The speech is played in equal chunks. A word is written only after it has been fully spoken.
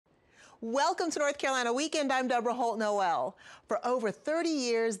Welcome to North Carolina Weekend. I'm Deborah Holt Noel. For over 30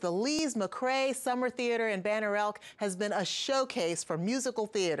 years, the Lees-McRae Summer Theater in Banner Elk has been a showcase for musical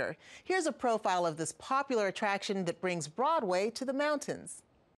theater. Here's a profile of this popular attraction that brings Broadway to the mountains.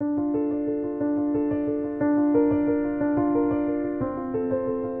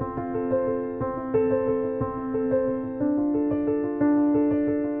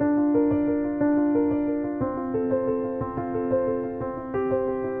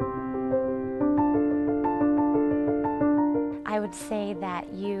 I would say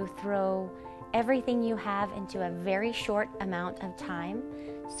that you throw everything you have into a very short amount of time,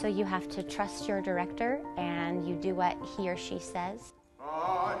 so you have to trust your director and you do what he or she says.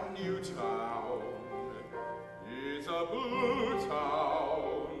 A new town is a blue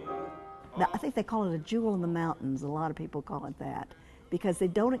town. Now, I think they call it a jewel in the mountains. A lot of people call it that because they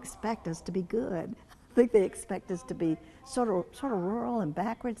don't expect us to be good. I think they expect us to be sort of rural and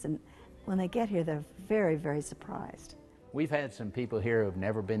backwards, and when they get here, they're very, very surprised. We've had some people here who've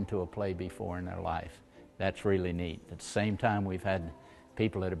never been to a play before in their life. That's really neat. At the same time, we've had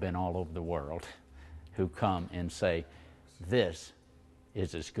people that have been all over the world who come and say, this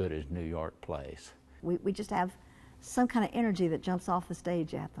is as good as New York plays. We just have some kind of energy that jumps off the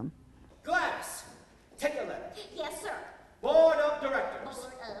stage at them. Gladys, take a letter. Yes, sir. Board of Directors. Board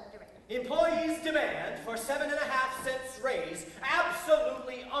of Directors. Employees demand for 7.5 cents raise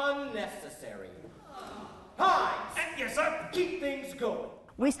absolutely unnecessary. Hines. Yes, sir. Keep things going.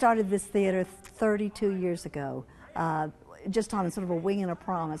 We started this theater 32 years ago, just on sort of a wing and a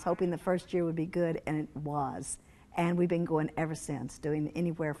promise, hoping the first year would be good, and it was. And we've been going ever since, doing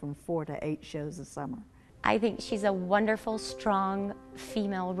anywhere from 4 to 8 shows a summer. I think she's a wonderful, strong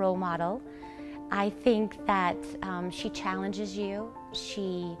female role model. I think that she challenges you,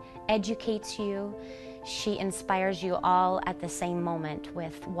 she educates you, she inspires you all at the same moment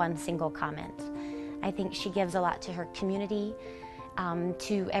with one single comment. I think she gives a lot to her community,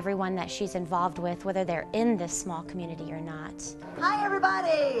 to everyone that she's involved with, whether they're in this small community or not. Hi,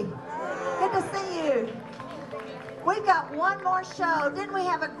 everybody. Good to see you. We've got one more show. Didn't we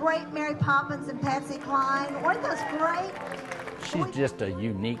have a great Mary Poppins and Patsy Cline? Weren't those great? She's just a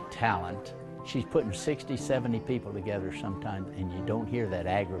unique talent. She's putting 60, 70 people together sometimes, and you don't hear that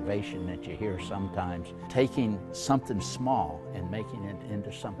aggravation that you hear sometimes. Taking something small and making it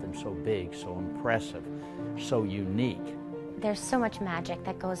into something so big, so impressive, so unique. There's so much magic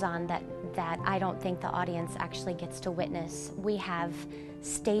that goes on that I don't think the audience actually gets to witness. We have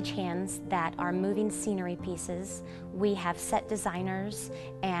stagehands that are moving scenery pieces. We have set designers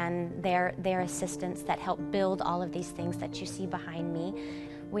and their assistants that help build all of these things that you see behind me.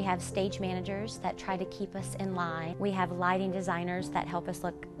 We have stage managers that try to keep us in line. We have lighting designers that help us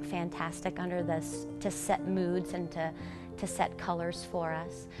look fantastic under this, to set moods and to set colors for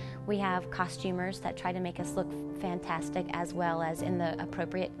us. We have costumers that try to make us look fantastic, as well as in the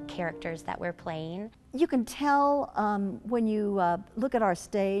appropriate characters that we're playing. You can tell when you look at our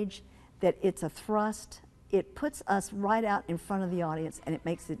stage that it's a thrust. It puts us right out in front of the audience, and it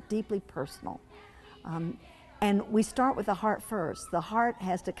makes it deeply personal. And we start with the heart first. The heart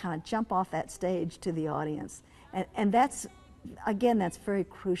has to kind of jump off that stage to the audience. And that's, again, that's very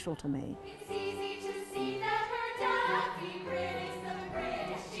crucial to me. It's easy to see that her Ducky grin is the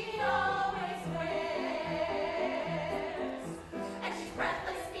grin she always wears. And she's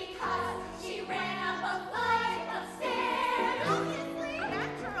breathless because she ran up a flight of stairs. Obviously,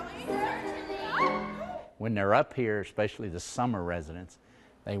 naturally, certainly. When they're up here, especially the summer residents,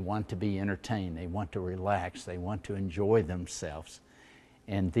 they want to be entertained, they want to relax, they want to enjoy themselves.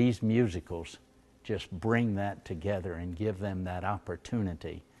 And these musicals just bring that together and give them that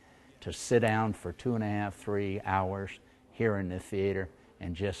opportunity to sit down for 2.5, 3 hours here in the theater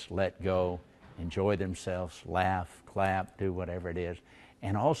and just let go, enjoy themselves, laugh, clap, do whatever it is,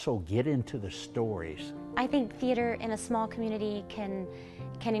 and also get into the stories. I think theater in a small community can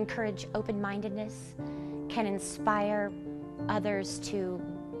encourage open-mindedness, can inspire others to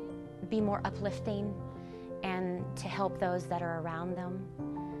be more uplifting and to help those that are around them,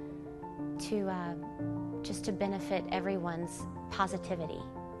 to just to benefit everyone's positivity.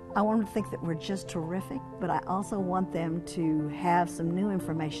 I want them to think that we're just terrific, but I also want them to have some new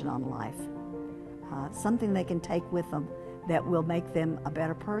information on life, something they can take with them that will make them a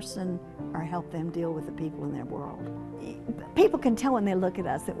better person or help them deal with the people in their world. People can tell when they look at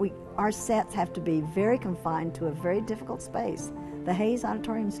us that our sets have to be very confined to a very difficult space. The Hayes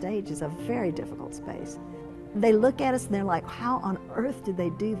Auditorium stage is a very difficult space. They look at us and they're like, how on earth did they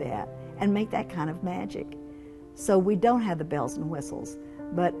do that and make that kind of magic? So we don't have the bells and whistles.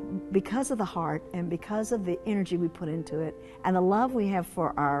 But because of the heart and because of the energy we put into it and the love we have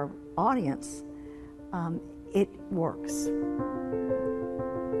for our audience, it works.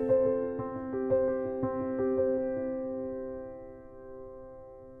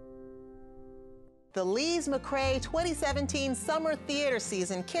 The Lees-McRae 2017 Summer Theater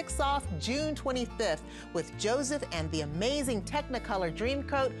Season kicks off June 25th with Joseph and the Amazing Technicolor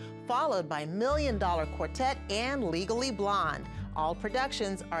Dreamcoat, followed by $1 Million Quartet and Legally Blonde. All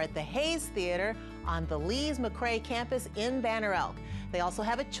productions are at the Hayes Theater on the Lees-McRae campus in Banner Elk. They also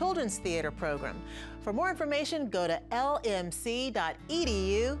have a children's theater program. For more information, go to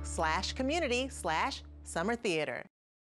lmc.edu/community/summer theater.